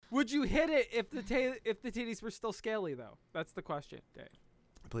Would you hit it if the titties were still scaly, though? That's the question, Dave.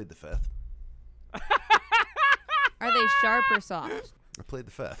 I played the fifth. Are they sharp or soft? I played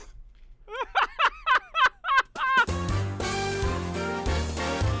the fifth.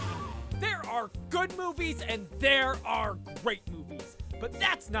 There are good movies and there are great movies. But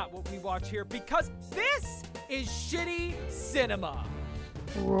that's not what we watch here because this is shitty cinema.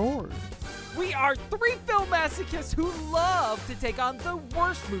 Roar. We are three film masochists who love to take on the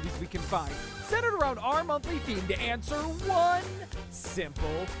worst movies we can find, centered around our monthly theme to answer one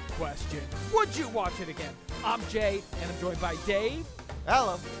simple question. Would you watch it again? I'm Jay, and I'm joined by Dave.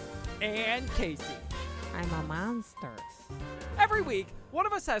 Hello. And Casey. I'm a monster. Every week, one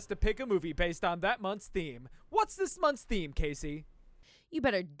of us has to pick a movie based on that month's theme. What's this month's theme, Casey? You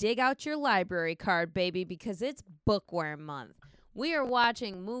better dig out your library card, baby, because it's Bookworm month. We are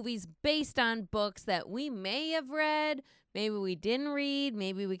watching movies based on books that we may have read, maybe we didn't read,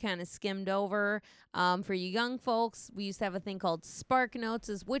 maybe we kind of skimmed over. For you young folks, we used to have a thing called Spark Notes,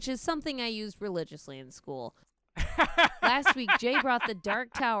 which is something I used religiously in school. Last week, Jay brought The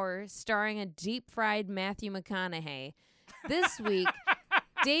Dark Tower, starring a deep-fried Matthew McConaughey. This week,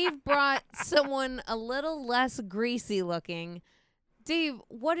 Dave brought someone a little less greasy-looking. Dave,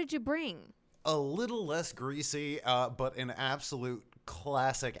 what did you bring? A little less greasy, but an absolute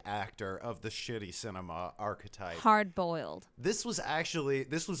classic actor of the shitty cinema archetype. Hard-boiled. This was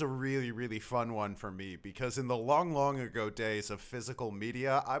a really, really fun one for me because in the long, long ago days of physical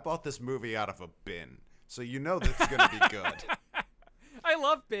media, I bought this movie out of a bin. So you know this is going to be good. I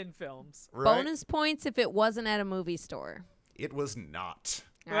love bin films. Right? Bonus points if it wasn't at a movie store. It was not.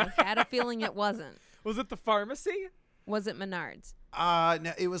 I had a feeling it wasn't. Was it the pharmacy? Was it Menards?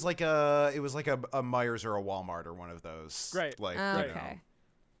 No, it was like a Myers or a Walmart or one of those. Great. Like, okay.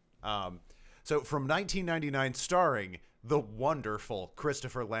 So from 1999, starring the wonderful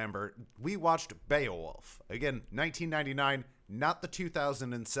Christopher Lambert, we watched Beowulf. Again, 1999, not the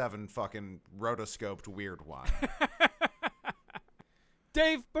 2007 fucking rotoscoped weird one.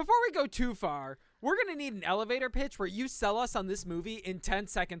 Dave, before we go too far, we're going to need an elevator pitch where you sell us on this movie in 10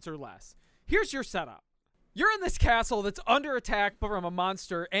 seconds or less. Here's your setup. You're in this castle that's under attack from a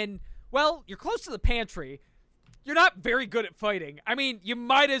monster, and, well, you're close to the pantry. You're not very good at fighting. I mean, you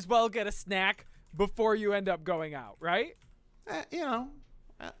might as well get a snack before you end up going out, right?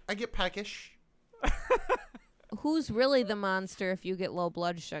 I get peckish. Who's really the monster if you get low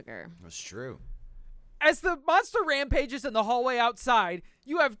blood sugar? That's true. As the monster rampages in the hallway outside,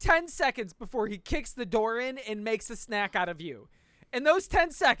 you have 10 seconds before he kicks the door in and makes a snack out of you. In those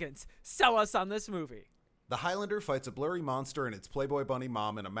 10 seconds, sell us on this movie. The Highlander fights a blurry monster and its Playboy bunny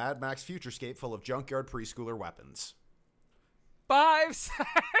mom in a Mad Max futurescape full of junkyard preschooler weapons. 5 seconds.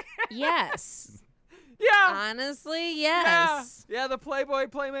 Yes. Yeah. Honestly, yes. Yeah, the Playboy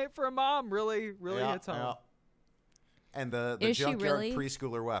playmate for a mom really hits home. Yeah. And the Is she junkyard really?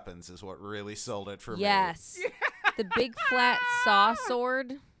 preschooler weapons is what really sold it for me. Yes. The big flat saw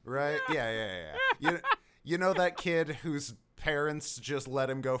sword. Right? Yeah. You know that kid whose parents just let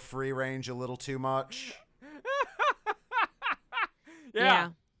him go free range a little too much? Yeah.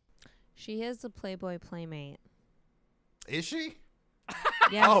 She is a Playboy playmate. Is she?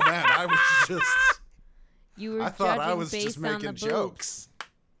 Yeah. Oh man, I was just You were I thought I judging was based just on the making boobs. jokes.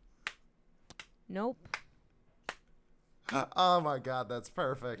 Nope. Oh my god, that's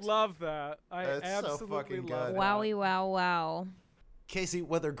perfect. Love that. I That's so absolutely fucking love good. that. Wowie wow wow. Casey,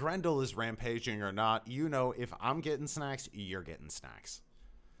 whether Grendel is rampaging or not, you know if I'm getting snacks, you're getting snacks.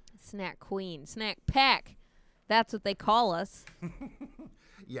 Snack queen. Snack pack. That's what they call us.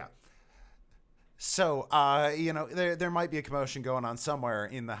 Yeah. So, there might be a commotion going on somewhere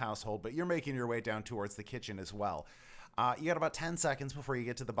in the household, but you're making your way down towards the kitchen as well. You got about 10 seconds before you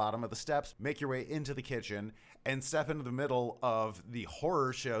get to the bottom of the steps, make your way into the kitchen, and step into the middle of the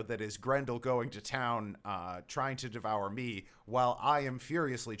horror show that is Grendel going to town, trying to devour me, while I am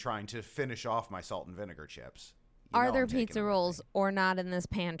furiously trying to finish off my salt and vinegar chips. Are there pizza rolls or not in this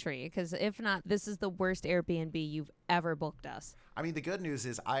pantry? Because if not, this is the worst Airbnb you've ever booked us. I mean, the good news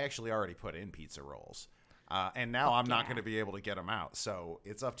is I actually already put in pizza rolls, and now I'm not going to be able to get them out, so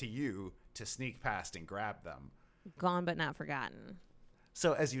it's up to you to sneak past and grab them. Gone but not forgotten.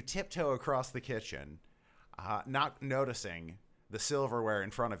 So as you tiptoe across the kitchen, not noticing the silverware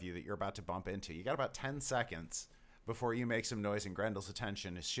in front of you that you're about to bump into, you got about 10 seconds before you make some noise and Grendel's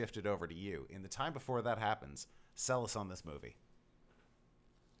attention is shifted over to you. In the time before that happens, sell us on this movie.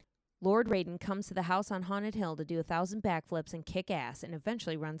 Lord Raiden comes to the house on Haunted Hill to do 1,000 backflips and kick ass and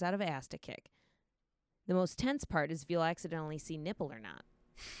eventually runs out of ass to kick. The most tense part is if you'll accidentally see nipple or not.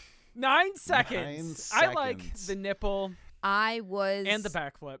 9 seconds. 9 I like seconds. the nipple. I was And the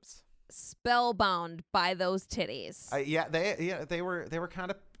backflips. spellbound by those titties. They were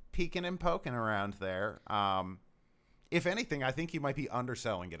kind of peeking and poking around there. If anything, I think you might be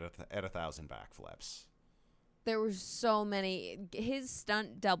underselling it at 1,000 backflips. There were so many. His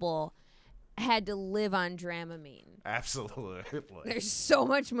stunt double had to live on Dramamine. Absolutely. There's so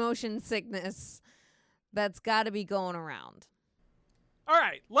much motion sickness that's got to be going around. All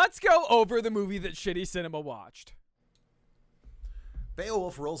right, let's go over the movie that Shitty Cinema watched.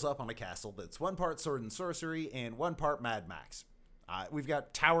 Beowulf rolls up on a castle that's one part sword and sorcery and one part Mad Max. We've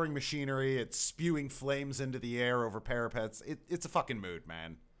got towering machinery. It's spewing flames into the air over parapets. It's a fucking mood,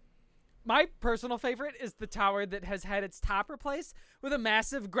 man. My personal favorite is the tower that has had its top replaced with a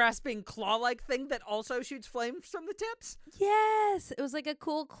massive grasping claw-like thing that also shoots flames from the tips. Yes, it was like a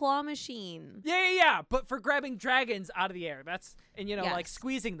cool claw machine. Yeah. But for grabbing dragons out of the air. And Yes. like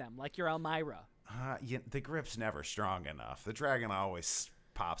squeezing them like you're Elmira. The grip's never strong enough. The dragon always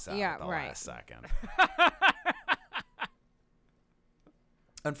pops out Yeah, at the right. last second.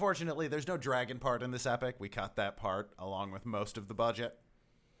 Unfortunately, there's no dragon part in this epic. We cut that part along with most of the budget.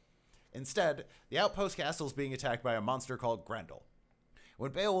 Instead, the outpost castle is being attacked by a monster called Grendel.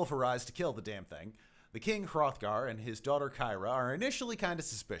 When Beowulf arrives to kill the damn thing, the king Hrothgar and his daughter Kyra are initially kind of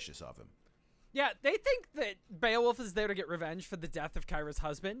suspicious of him. Yeah, they think that Beowulf is there to get revenge for the death of Kyra's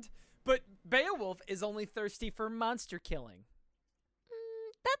husband, but Beowulf is only thirsty for monster killing.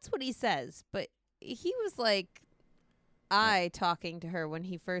 That's what he says, but he was like talking to her when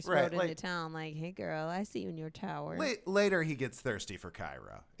he first rode into town, like, hey girl, I see you in your tower. Later he gets thirsty for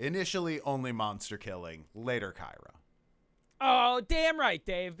Kyra. Initially only monster killing, later Kyra. Oh, damn right,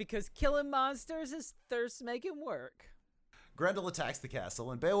 Dave, because killing monsters is thirst-making work. Grendel attacks the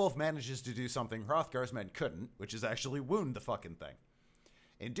castle, and Beowulf manages to do something Hrothgar's men couldn't, which is actually wound the fucking thing.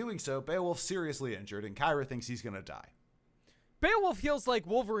 In doing so, Beowulf's seriously injured, and Kyra thinks he's gonna die. Beowulf heals like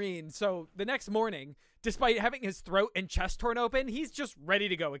Wolverine, so the next morning, despite having his throat and chest torn open, he's just ready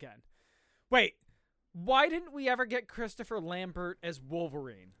to go again. Wait, why didn't we ever get Christopher Lambert as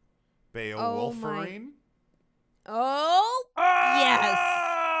Wolverine? Beowulferine? Oh, yes.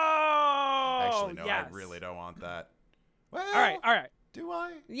 Actually, no, yes. I really don't want that. Well, All right. Do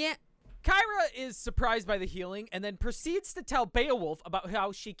I? Yeah. Kyra is surprised by the healing and then proceeds to tell Beowulf about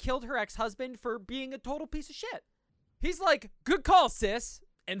how she killed her ex-husband for being a total piece of shit. He's like, good call, sis,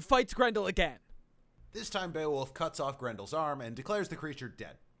 and fights Grendel again. This time Beowulf cuts off Grendel's arm and declares the creature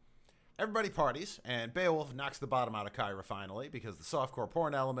dead. Everybody parties, and Beowulf knocks the bottom out of Kyra finally, because the softcore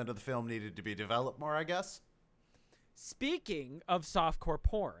porn element of the film needed to be developed more, I guess. Speaking of softcore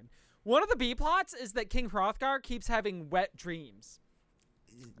porn, one of the B-plots is that King Hrothgar keeps having wet dreams.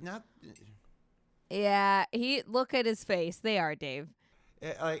 Not... Yeah, look at his face. They are, Dave.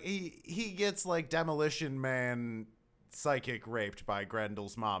 He gets, like, Demolition Man psychic raped by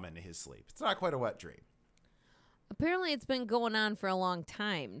Grendel's mom in his sleep. It's not quite a wet dream. Apparently it's been going on for a long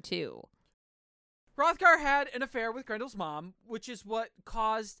time, too. Hrothgar had an affair with Grendel's mom, which is what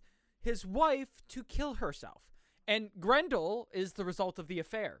caused his wife to kill herself. And Grendel is the result of the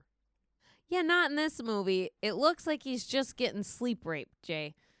affair. Yeah, not in this movie. It looks like he's just getting sleep raped,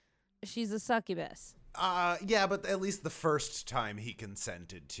 Jay. She's a succubus. Yeah, but at least the first time he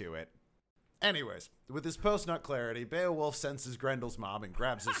consented to it. Anyways, with his post-nut clarity, Beowulf senses Grendel's mom and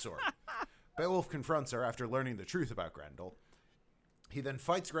grabs his sword. Beowulf confronts her after learning the truth about Grendel. He then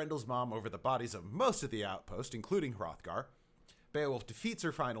fights Grendel's mom over the bodies of most of the outpost, including Hrothgar. Beowulf defeats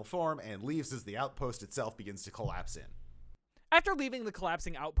her final form and leaves as the outpost itself begins to collapse in. After leaving the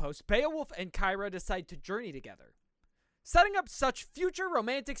collapsing outpost, Beowulf and Kyra decide to journey together, setting up such future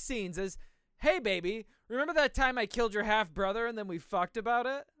romantic scenes as, hey baby, remember that time I killed your half-brother and then we fucked about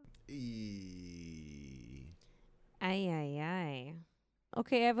it? Aye.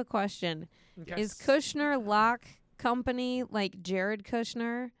 Okay, I have a question. Okay. Is Kushner Lock Company like Jared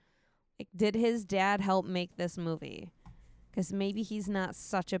Kushner? Like, did his dad help make this movie? Because maybe he's not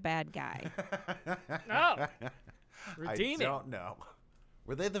such a bad guy. Oh. Redeeming. I don't know.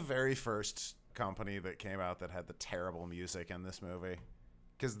 Were they the very first company that came out that had the terrible music in this movie?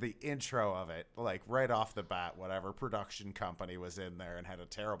 Because the intro of it, like right off the bat, whatever production company was in there and had a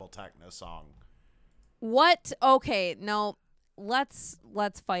terrible techno song. What? Okay, no. Let's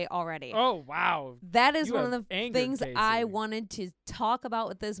fight already. Oh, wow. That is You one of have the angered things Casey. I wanted to talk about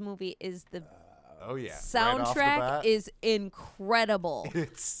with this movie is the Oh yeah, soundtrack right off the bat, is incredible.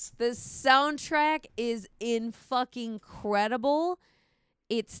 it's The soundtrack is in fucking credible.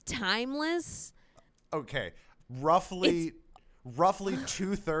 It's timeless. okay. Roughly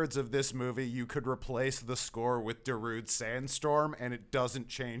 2/3 of this movie, you could replace the score with Darude Sandstorm, and it doesn't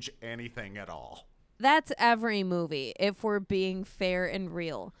change anything at all. That's every movie, if we're being fair and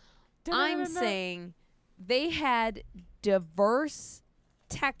real. I'm saying they had diverse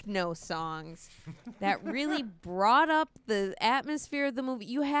techno songs that really brought up the atmosphere of the movie.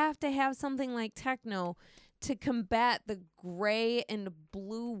 You have to have something like techno to combat the gray and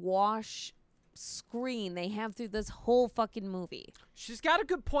blue wash screen they have through this whole fucking movie. She's got a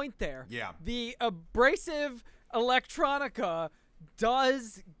good point there. Yeah. The abrasive electronica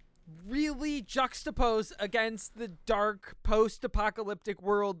does really juxtapose against the dark post-apocalyptic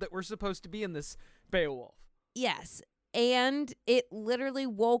world that we're supposed to be in this Beowulf. Yes. And it literally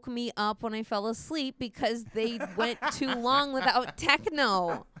woke me up when I fell asleep because they went too long without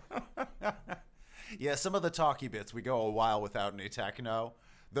techno. Yeah, some of the talky bits, we go a while without any techno.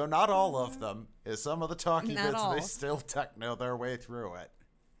 Though not all of them. Is some of the talky Not bits, all. they still techno their way through it.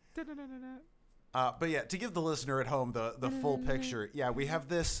 But yeah, to give the listener at home the full picture, yeah, we have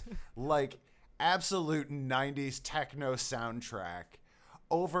this like absolute 90s techno soundtrack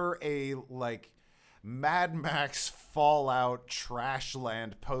over a like Mad Max Fallout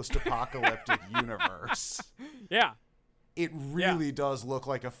Trashland post-apocalyptic universe. Yeah. It really does look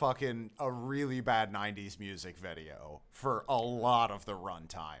like a really bad 90s music video for a lot of the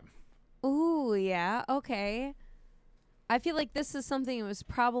runtime. Ooh, yeah, okay. I feel like this is something that was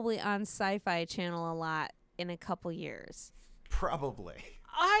probably on Sci-Fi Channel a lot in a couple years. Probably.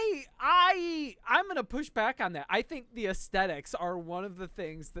 I'm gonna push back on that. I think the aesthetics are one of the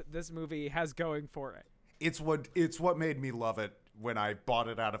things that this movie has going for it. It's what made me love it when I bought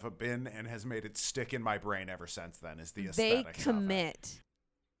it out of a bin and has made it stick in my brain ever since then, is the aesthetics. They commit.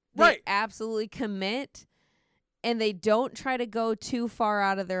 Right. They absolutely commit, and they don't try to go too far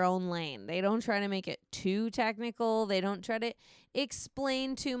out of their own lane. They don't try to make it too technical. They don't try to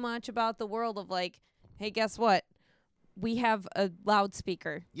explain too much about the world of like, hey, guess what? We have a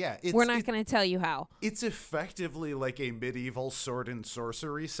loudspeaker. Yeah. We're not going to tell you how. It's effectively like a medieval sword and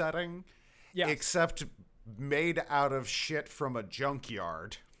sorcery setting, Yes. except made out of shit from a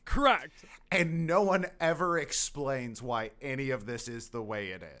junkyard. Correct. And no one ever explains why any of this is the way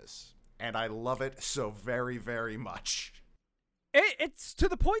it is. And I love it so very, very much. It's to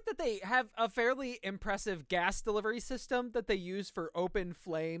the point that they have a fairly impressive gas delivery system that they use for open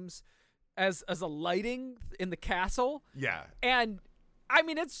flames as a lighting in the castle. Yeah. And I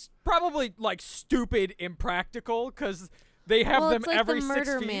mean, it's probably like stupid impractical because they have them it's like every the 6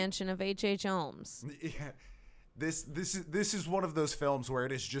 murder feet. mansion of H.H. Holmes. Yeah. This is one of those films where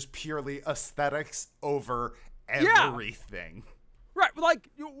it is just purely aesthetics over everything. Right, like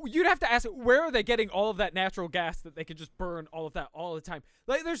you'd have to ask, where are they getting all of that natural gas that they can just burn all of that all the time?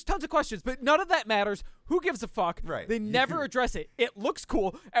 Like, there's tons of questions, but none of that matters. Who gives a fuck? Right. They never address it. It looks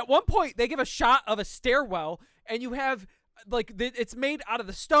cool. At one point, they give a shot of a stairwell, and you have like it's made out of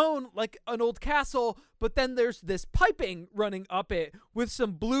the stone, like an old castle. But then there's this piping running up it with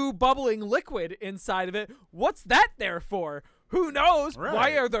some blue bubbling liquid inside of it. What's that there for? Who knows? Right.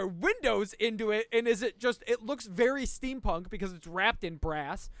 Why are there windows into it? And is it just, it looks very steampunk because it's wrapped in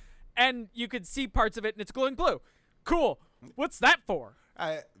brass and you can see parts of it and it's glowing blue. Cool. What's that for?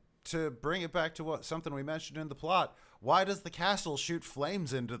 To bring it back to something we mentioned in the plot, why does the castle shoot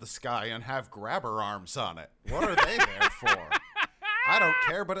flames into the sky and have grabber arms on it? What are they there for? I don't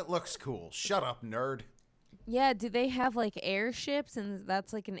care, but it looks cool. Shut up, nerd. Yeah, do they have like airships and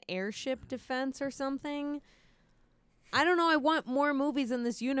that's like an airship defense or something? I don't know. I want more movies in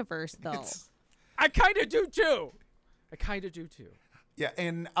this universe, though. I kind of do too. Yeah,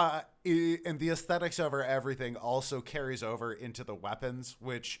 and the aesthetics over everything also carries over into the weapons,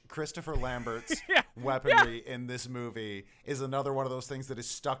 which Christopher Lambert's weaponry in this movie is another one of those things that is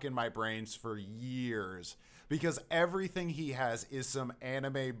stuck in my brains for years because everything he has is some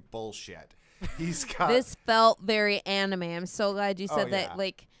anime bullshit. He's got This felt very anime. I'm so glad you said that. yeah.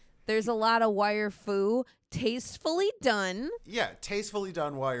 Like, there's a lot of wire fu, tastefully done. Yeah, tastefully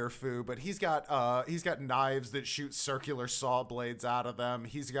done wire fu, but he's got knives that shoot circular saw blades out of them.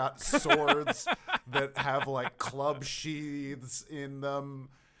 He's got swords that have like club sheaths in them.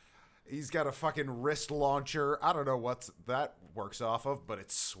 He's got a fucking wrist launcher. I don't know what that works off of, but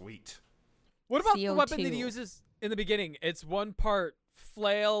it's sweet. What about the CO2. weapon that he uses in the beginning? It's one part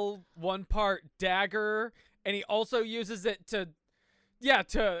flail, one part dagger, and he also uses it to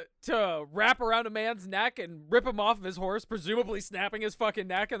wrap around a man's neck and rip him off of his horse, presumably snapping his fucking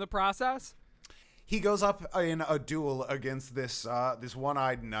neck in the process. He goes up in a duel against this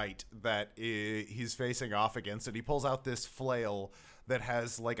one-eyed knight that he's facing off against, and he pulls out this flail that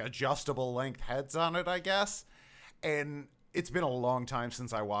has like adjustable length heads on it, I guess. And it's been a long time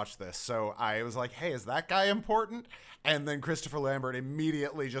since I watched this, so I was like, hey, is that guy important? And then Christopher Lambert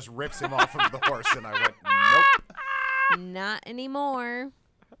immediately just rips him off of the horse, and I went, nope. Not anymore.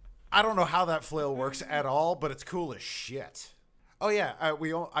 I don't know how that flail works at all, but it's cool as shit. Oh yeah,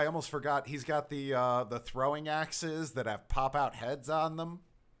 I almost forgot. He's got the throwing axes that have pop-out heads on them.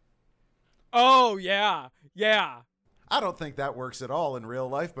 Oh, yeah. Yeah. I don't think that works at all in real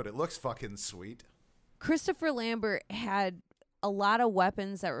life, but it looks fucking sweet. Christopher Lambert had a lot of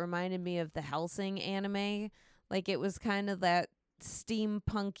weapons that reminded me of the Hellsing anime. Like, it was kind of that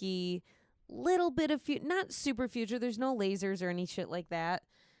steampunky little bit of not super future. There's no lasers or any shit like that,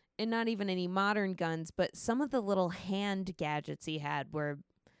 and not even any modern guns. But some of the little hand gadgets he had were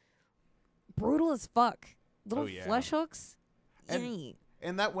brutal as fuck. Little flesh hooks. Yay.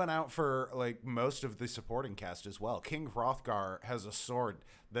 And that went out for, like, most of the supporting cast as well. King Hrothgar has a sword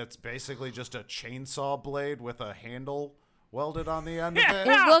that's basically just a chainsaw blade with a handle welded on the end of it.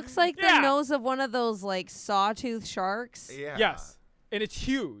 It looks like the nose of one of those, like, sawtooth sharks. Yeah. Yes. And it's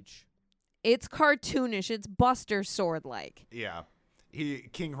huge. It's cartoonish. It's Buster sword-like. Yeah.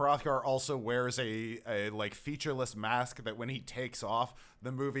 King Hrothgar also wears a like featureless mask that when he takes off,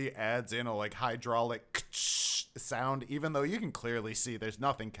 the movie adds in a like hydraulic sound, even though you can clearly see there's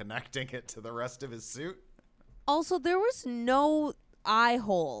nothing connecting it to the rest of his suit. Also, there was no eye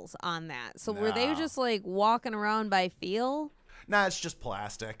holes on that. So were they just like walking around by feel? Nah, it's just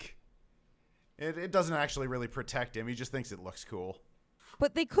plastic. It doesn't actually really protect him. He just thinks it looks cool.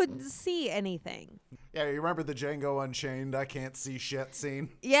 But they couldn't see anything. Yeah, you remember the Django Unchained I can't see shit scene?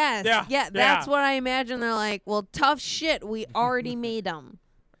 Yes. Yeah, that's what I imagine. They're like, well, tough shit. We already made them.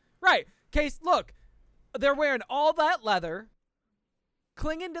 Right. Case, look, they're wearing all that leather,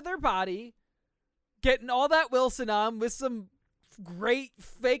 clinging to their body, getting all that Wilson on with some great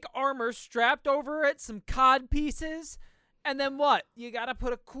fake armor strapped over it, some cod pieces. And then what? You got to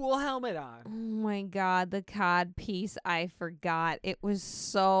put a cool helmet on. Oh, my God. The cod piece. I forgot. It was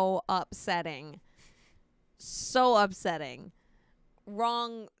so upsetting. So upsetting.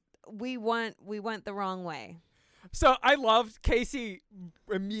 Wrong. We went the wrong way. So I loved Casey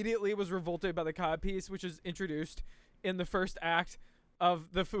immediately was revolted by the cod piece, which is introduced in the first act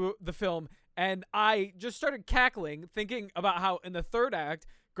of the film. And I just started cackling, thinking about how in the third act,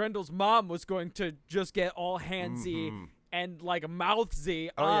 Grendel's mom was going to just get all handsy and like mouthsy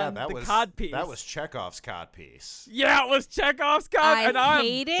on the cod piece. That was Chekhov's cod piece. Yeah, it was Chekhov's cod. I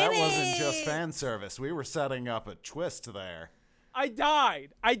hated it. That wasn't just fan service. We were setting up a twist there. I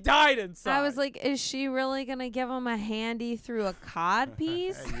died inside. I was like, is she really going to give him a handy through a cod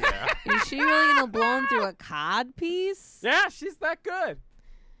piece? Yeah. Is she really going to blow him through a cod piece? Yeah, she's that good.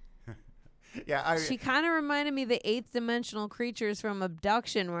 Yeah, she kind of reminded me of the 8th dimensional creatures from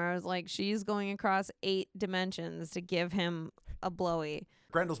Abduction, where I was like, she's going across 8 dimensions to give him a blowy.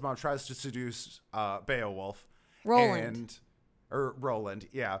 Grendel's mom tries to seduce Beowulf. Roland,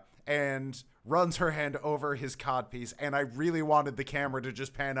 yeah. And runs her hand over his codpiece. And I really wanted the camera to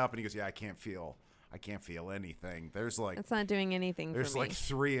just pan up. And he goes, yeah, I can't feel anything. There's like... It's not doing anything There's for me. like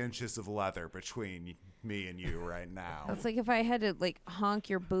 3 inches of leather between me and you right now. It's like if I had to like honk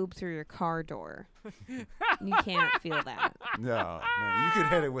your boob through your car door. You can't feel that. No. You could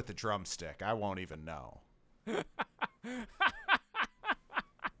hit it with a drumstick. I won't even know.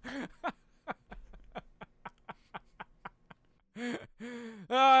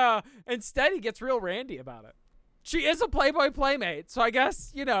 Instead, he gets real randy about it. She is a Playboy playmate, so I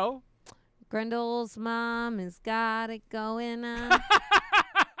guess, you know. Grendel's mom has got it going on.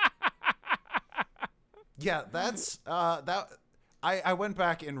 Yeah, that's that. I went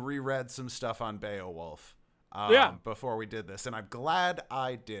back and reread some stuff on Beowulf before we did this, and I'm glad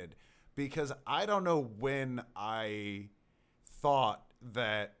I did, because I don't know when I thought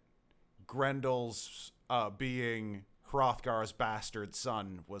that Grendel's being Hrothgar's bastard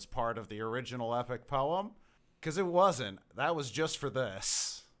son was part of the original epic poem, because it wasn't. That was just for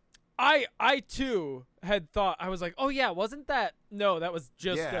this. I too had thought, I was like, oh yeah, wasn't that? No, that was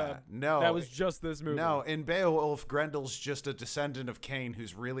just that was just this movie. No, in Beowulf, Grendel's just a descendant of Cain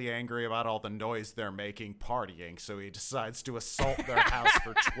who's really angry about all the noise they're making partying, so he decides to assault their house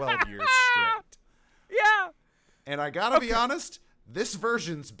for 12 years straight. Yeah. And I gotta be honest, this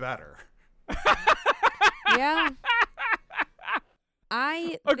version's better. Yeah.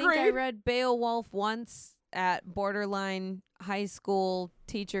 I think I Agreed. read Beowulf once at borderline high school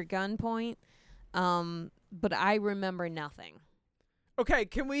teacher gunpoint, but I remember nothing. Okay,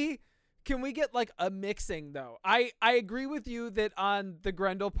 can we get like a mixing though? I agree with you that on the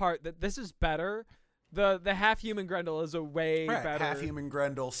Grendel part that this is better. The half human Grendel is a way better. Half human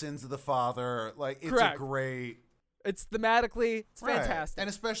Grendel, sins of the father. Like, it's Correct. a great. It's thematically, it's Right. fantastic. And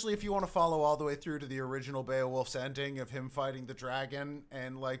especially if you want to follow all the way through to the original Beowulf's ending of him fighting the dragon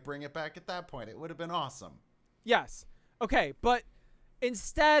and like bring it back at that point, it would have been awesome. Yes. Okay, but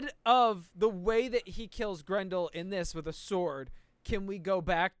instead of the way that he kills Grendel in this with a sword, can we go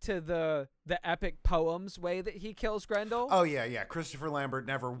back to the epic poems way that he kills Grendel? Oh yeah. Christopher Lambert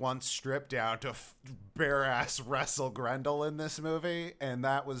never once stripped down to bare ass wrestle Grendel in this movie, and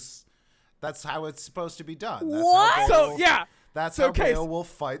that's how it's supposed to be done. That's What? How So Beowulf, yeah, that's so, how okay, Beowulf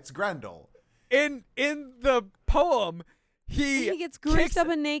fights Grendel. in the poem, He gets greased up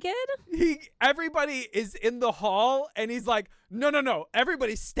and naked? everybody is in the hall and he's like, no,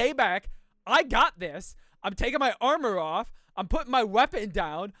 everybody stay back. I got this. I'm taking my armor off. I'm putting my weapon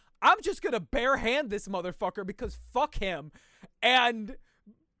down. I'm just gonna bare hand this motherfucker because fuck him. And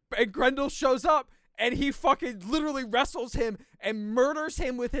Grendel shows up and he fucking literally wrestles him and murders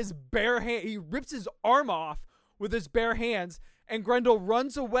him with his bare hand. He rips his arm off with his bare hands, and Grendel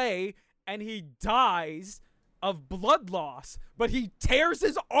runs away and he dies of blood loss, but he tears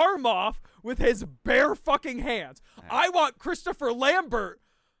his arm off with his bare fucking hands. I want Christopher Lambert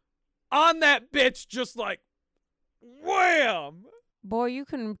on that bitch, just like wham. Boy, you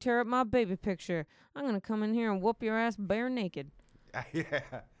couldn't tear up my baby picture. I'm going to come in here and whoop your ass bare naked. Yeah.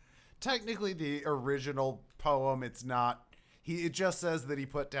 Technically, the original poem, it's not. It just says that he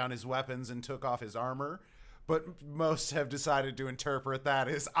put down his weapons and took off his armor. But most have decided to interpret that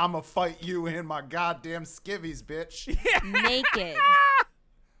as, I'm going to fight you in my goddamn skivvies, bitch. Naked.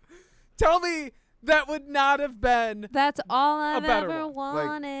 Tell me that would not have been That's all I've better ever one.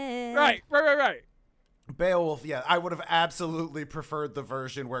 wanted. right. Beowulf, yeah, I would have absolutely preferred the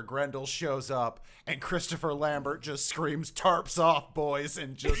version where Grendel shows up and Christopher Lambert just screams, "Tarps off, boys,"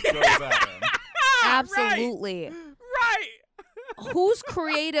 and just goes at him. Absolutely. Right. Whose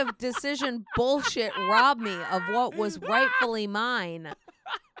creative decision bullshit robbed me of what was rightfully mine?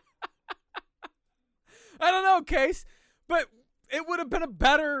 I don't know, Case, but it would have been a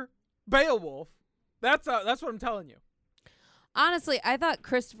better Beowulf. That's what I'm telling you. Honestly, I thought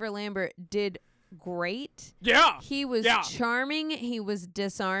Christopher Lambert did great. Yeah. He was Yeah. charming. He was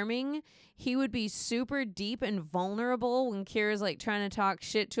disarming. He would be super deep and vulnerable when Kira's like trying to talk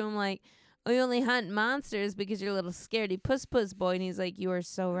shit to him, like, "Oh, you only hunt monsters because you're a little scaredy puss boy." And he's like, "You are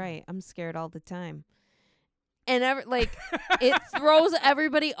so right. I'm scared all the time." And it throws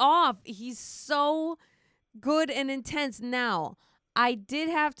everybody off. He's so good and intense. Now, I did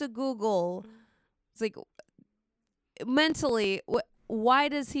have to Google. It's like mentally, why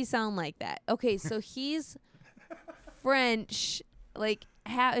does he sound like that? Okay, so he's French. Like,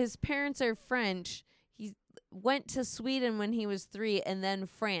 his parents are French. He went to Sweden when he was 3, and then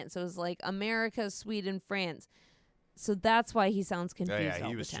France. So it was like America, Sweden, France. So that's why he sounds confused all the time. Yeah,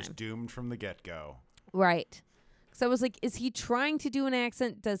 he was just doomed from the get-go. Right. So I was like, is he trying to do an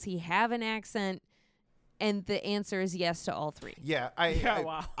accent? Does he have an accent? And the answer is yes to all 3. Yeah,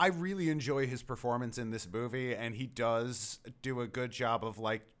 wow. I really enjoy his performance in this movie, and he does do a good job of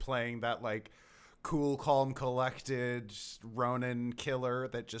like playing that like cool, calm, collected Ronin killer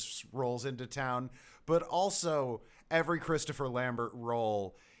that just rolls into town. But also, every Christopher Lambert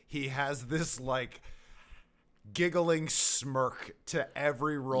role, he has this like giggling smirk to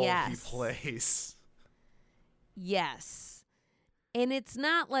every role he plays. Yes. And it's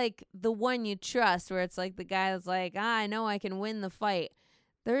not like the one you trust where it's like the guy that's like, I know I can win the fight.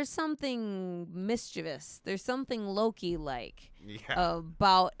 There's something mischievous. There's something Loki-like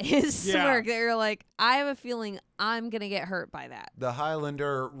about his smirk that you're like, I have a feeling I'm going to get hurt by that. The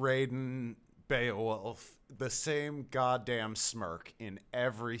Highlander, Raiden, Beowulf, the same goddamn smirk in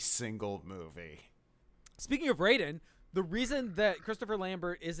every single movie. Speaking of Raiden, the reason that Christopher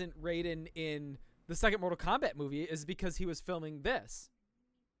Lambert isn't Raiden in the second Mortal Kombat movie is because he was filming this.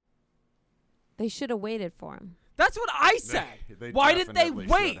 They should have waited for him. That's what I said. They Why didn't they definitely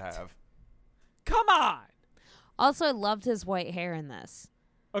wait? should have. Come on. Also, I loved his white hair in this.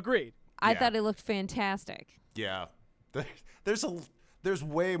 Agreed. I Yeah. thought it looked fantastic. Yeah. There's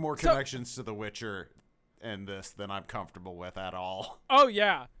way more connections to The Witcher in this than I'm comfortable with at all. Oh,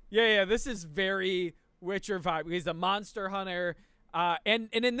 yeah. Yeah. This is very Witcher vibe. He's a monster hunter. And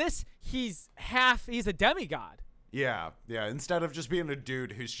in this, he's a demigod. Yeah. Instead of just being a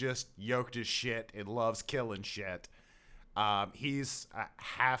dude who's just yoked as shit and loves killing shit, he's a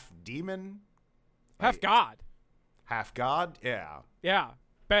half demon, Half god. half god. Yeah. Yeah.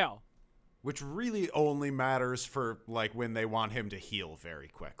 Baal. Which really only matters for like when they want him to heal very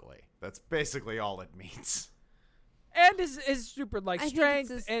quickly. That's basically all it means. And his super like I think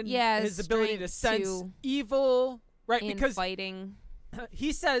strength it's and his his ability to strength sense too. evil. Right, And because fighting.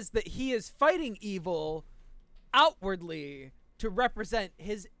 he says that he is fighting evil outwardly to represent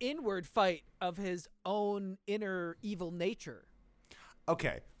his inward fight of his own inner evil nature.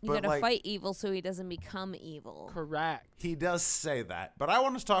 Okay, You but gotta fight evil so he doesn't become evil. Correct. he does say that, but I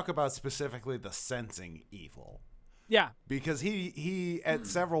want to talk about specifically the sensing evil. Yeah. Because he at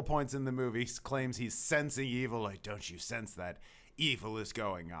several points in the movie claims he's sensing evil, like, don't you sense that evil is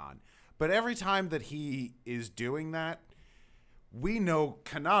going on? But every time that he is doing that, we know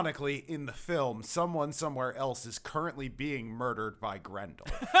canonically in the film someone somewhere else is currently being murdered by Grendel.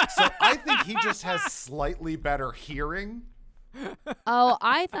 So I think he just has slightly better hearing. Oh,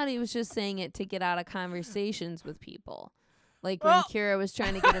 I thought he was just saying it to get out of conversations with people. Like when Kira was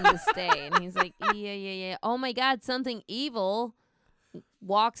trying to get him to stay, and he's like, yeah. Oh my God, something evil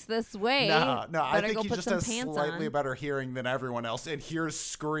walks this way. No, I think go he put just some has pants slightly on. better hearing than everyone else and hears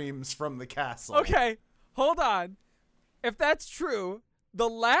screams from the castle. Okay, hold on. If that's true, the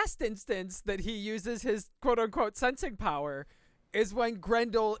last instance that he uses his quote-unquote sensing power is when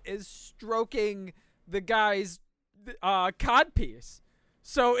Grendel is stroking the guy's codpiece.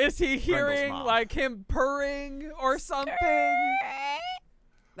 So is he hearing mom. like him purring or something?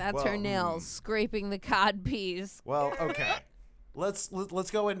 That's her Well, nails scraping the cod piece. Well, okay. Let's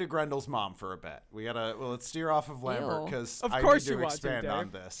go into Grendel's mom for a bit. Let's steer off of Lambert Ew. because Of I course need you to want to, expand on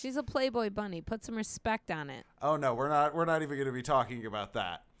Dave. this. She's a Playboy bunny. Put some respect on it. Oh no, we're not even going to be talking about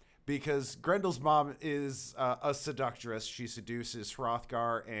that because Grendel's mom is a seductress. She seduces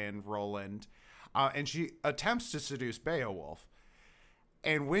Hrothgar and Roland, and she attempts to seduce Beowulf.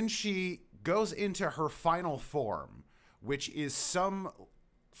 And when she goes into her final form, which is some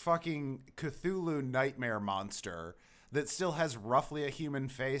fucking Cthulhu nightmare monster that still has roughly a human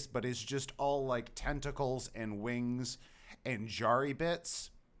face, but is just all like tentacles and wings and jarry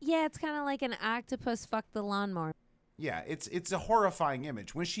bits. Yeah, it's kind of like an octopus fuck the lawnmower. Yeah, it's a horrifying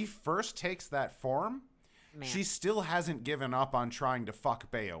image. When she first takes that form, Man. she still hasn't given up on trying to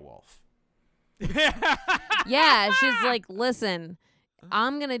fuck Beowulf. Yeah, she's like, listen,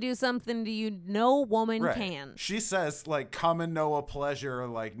 I'm going to do something to you no woman Right. can. She says, like, come and know a pleasure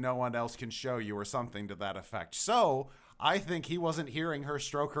like no one else can show you or something to that effect. So I think he wasn't hearing her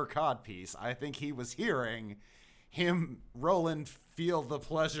stroke her codpiece. I think he was hearing Roland, feel the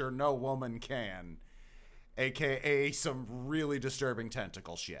pleasure no woman can. AKA some really disturbing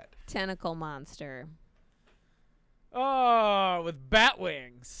tentacle shit. Tentacle monster. Oh, with bat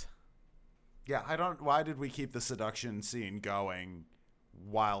wings. Yeah, why did we keep the seduction scene going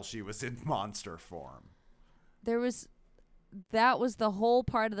while she was in monster form? That was the whole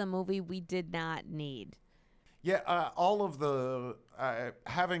part of the movie we did not need. Yeah, all of the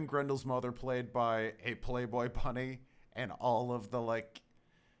having Grendel's mother played by a Playboy bunny, and all of the like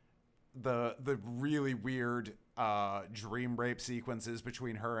the really weird dream rape sequences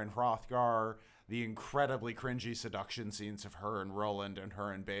between her and Hrothgar, the incredibly cringy seduction scenes of her and Roland and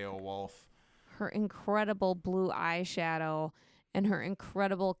her and Beowulf. Her incredible blue eyeshadow and her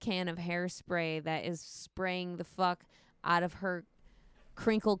incredible can of hairspray that is spraying the fuck out of her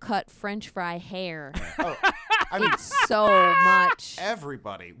crinkle cut French fry hair. Oh, I mean, It's so much.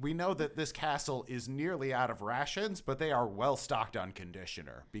 everybody. We know that this castle is nearly out of rations, but they are well stocked on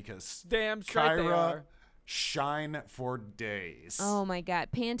conditioner because Damn straight they Kyra are. shine for days. Oh my God.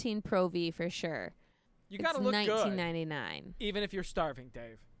 Pantene Pro V for sure. You gotta It's look good, $19.99. even if you're starving,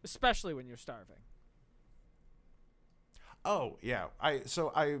 Dave. Especially when you're starving. Oh, yeah.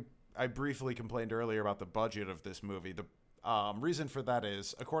 I briefly complained earlier about the budget of this movie. The reason for that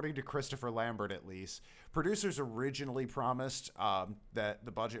is, according to Christopher Lambert at least, producers originally promised that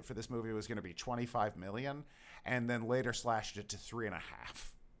the budget for this movie was going to be $25 million, and then later slashed it to $3.5 million.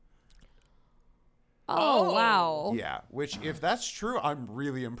 Oh, wow. Yeah, which, if that's true, I'm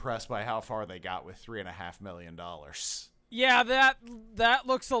really impressed by how far they got with $3.5 million. Yeah, that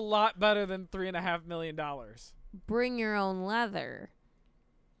looks a lot better than $3.5 million. Bring your own leather.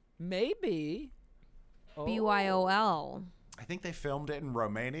 Maybe. Oh. BYOL. I think they filmed it in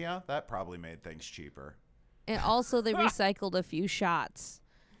Romania. That probably made things cheaper. And also they recycled a few shots.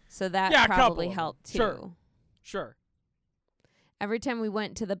 So that Yeah, a couple probably of them. helped too. Sure. Every time we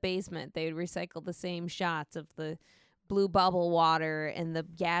went to the basement, they would recycle the same shots of the blue bubble water and the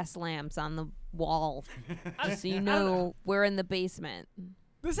gas lamps on the wall. Just so you know we're in the basement.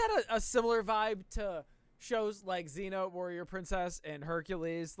 This had a similar vibe to shows like Xena, Warrior Princess, and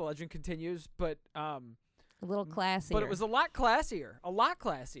Hercules, The Legend Continues, but A little classier. it was a lot classier.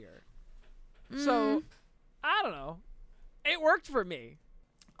 So, I don't know. It worked for me.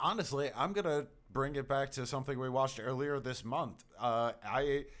 Honestly, I'm gonna bring it back to something we watched earlier this month.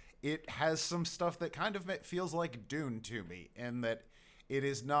 It has some stuff that kind of feels like Dune to me, in that it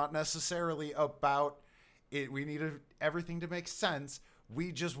is not necessarily about We need everything to make sense.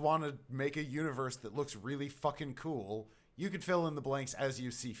 We just want to make a universe that looks really fucking cool. You can fill in the blanks as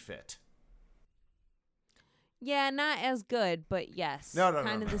you see fit. Yeah, not as good, but yes. No,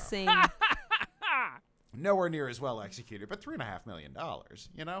 kind of the same. Nowhere near as well executed, but $3.5 million,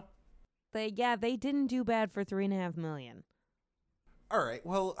 you know? They didn't do bad for $3.5 million. All right,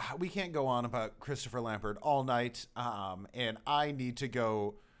 well, we can't go on about Christopher Lambert all night, and I need to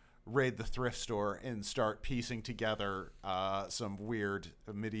go raid the thrift store and start piecing together some weird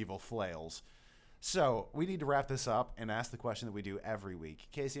medieval flails. So we need to wrap this up and ask the question that we do every week.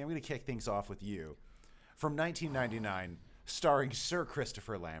 Casey, I'm going to kick things off with you. From 1999, starring Sir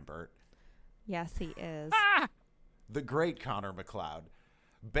Christopher Lambert. Yes, he is. The great Connor McLeod.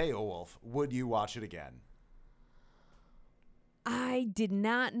 Beowulf, would you watch it again? I did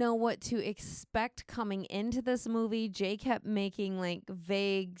not know what to expect coming into this movie. Jay kept making like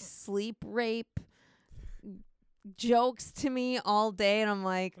vague sleep rape jokes to me all day, and I'm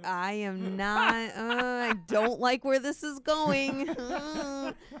like, I am not, I don't like where this is going.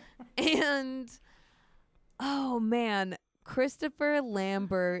 And, oh man, Christopher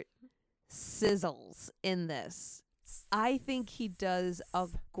Lambert sizzles in this. I think he does a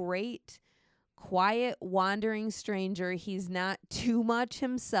great quiet wandering stranger. He's not too much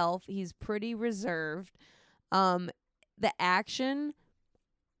himself. He's pretty reserved. The action,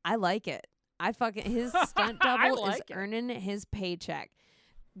 I like it. His stunt double is earning his paycheck,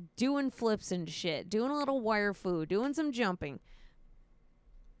 doing flips and shit, doing a little wire fu, doing some jumping.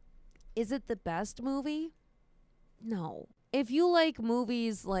 Is it the best movie? No. If you like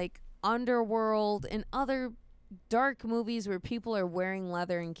movies like Underworld and other dark movies where people are wearing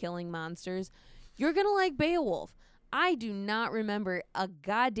leather and killing monsters, you're gonna like Beowulf. I do not remember a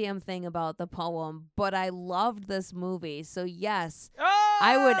goddamn thing about the poem, but I loved this movie. So yes,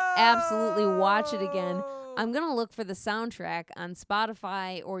 I would absolutely watch it again. I'm gonna look for the soundtrack on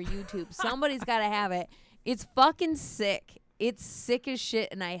Spotify or YouTube. Somebody's gotta have it. It's fucking sick. It's sick as shit,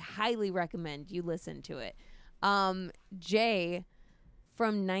 and I highly recommend you listen to it. Jay,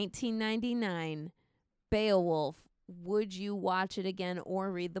 from 1999, Beowulf, would you watch it again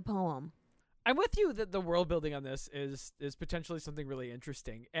or read the poem? I'm with you that the world building on this is potentially something really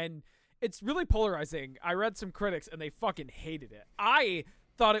interesting, and it's really polarizing. I read some critics and they fucking hated it. I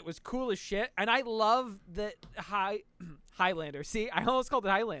thought it was cool as shit, and I love that Highlander. See, I almost called it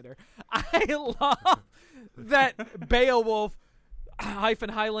Highlander. I love that Beowulf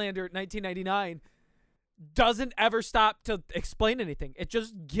Highlander 1999 doesn't ever stop to explain anything. It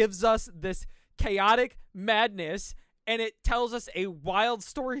just gives us this chaotic madness, and it tells us a wild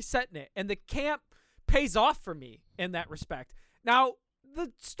story set in it. And the camp pays off for me in that respect. Now,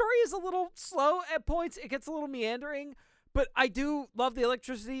 the story is a little slow at points. It gets a little meandering, but I do love the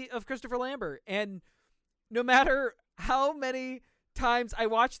electricity of Christopher Lambert. And no matter how many times I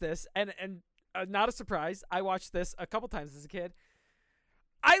watch this, and not a surprise, I watched this a couple times as a kid,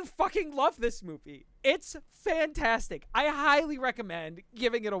 I fucking love this movie. It's fantastic. I highly recommend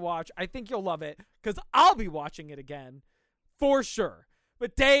giving it a watch. I think you'll love it because I'll be watching it again for sure.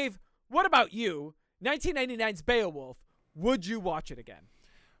 But Dave, what about you? 1999's Beowulf. Would you watch it again?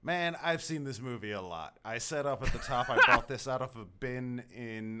 Man, I've seen this movie a lot. I set up at the top. I bought this out of a bin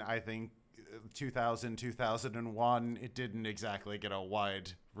in, I think, 2000, 2001. It didn't exactly get a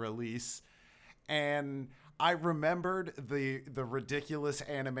wide release. And I remembered the ridiculous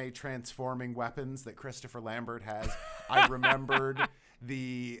anime transforming weapons that Christopher Lambert has. I remembered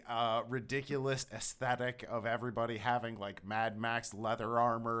the ridiculous aesthetic of everybody having like Mad Max leather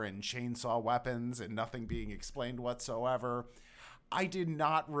armor and chainsaw weapons and nothing being explained whatsoever. I did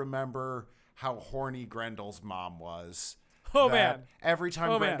not remember how horny Grendel's mom was. Oh, man. Every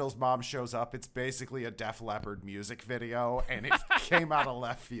time Grendel's mom shows up, it's basically a Def Leppard music video, and it came out of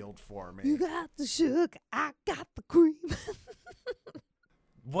left field for me. You got the sugar, I got the cream.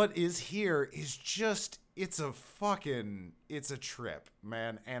 What is here is just, it's a trip,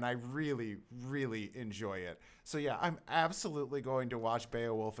 man, and I really, really enjoy it. So yeah, I'm absolutely going to watch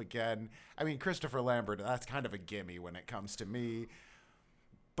Beowulf again. I mean, Christopher Lambert, that's kind of a gimme when it comes to me.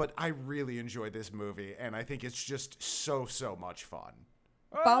 But I really enjoy this movie, and I think it's just so much fun.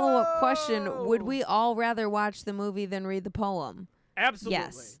 Follow-up question, would we all rather watch the movie than read the poem? Absolutely.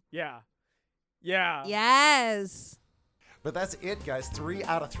 Yes. Yeah. Yes. But that's it, guys. 3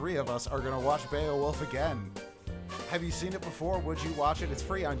 out of 3 of us are going to watch Beowulf again. Have you seen it before? Would you watch it? It's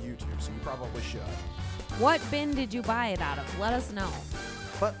free on YouTube, so you probably should. What bin did you buy it out of? Let us know.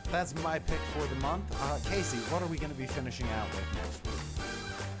 But that's my pick for the month. Casey, what are we going to be finishing out with next week?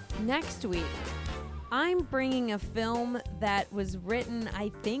 Next week, I'm bringing a film that was written,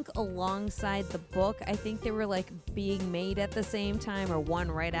 I think, alongside the book. I think they were like being made at the same time or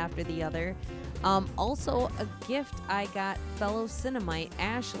one right after the other. Also, a gift I got fellow Cinemite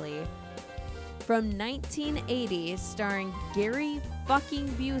Ashley from 1980, starring Gary fucking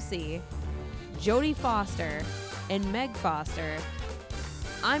Busey, Jodie Foster, and Meg Foster.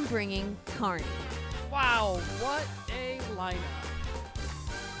 I'm bringing Carney. Wow, what a lineup.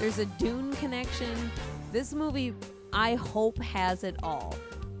 There's a Dune connection. This movie, I hope, has it all.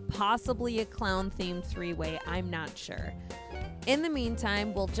 Possibly a clown-themed three-way, I'm not sure. In the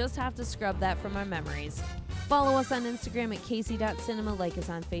meantime, we'll just have to scrub that from our memories. Follow us on Instagram at casey.cinema, like us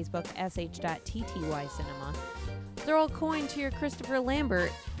on Facebook, sh.ttycinema. Throw a coin to your Christopher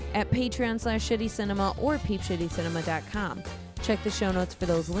Lambert at patreon.com/shittycinema or peepshittycinema.com. Check the show notes for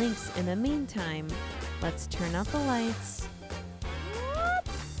those links. In the meantime, let's turn out the lights.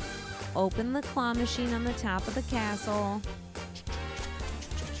 Open the claw machine on the top of the castle.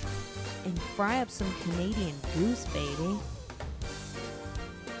 And fry up some Canadian goose, baby.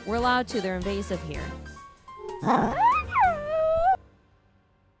 We're allowed to. They're invasive here.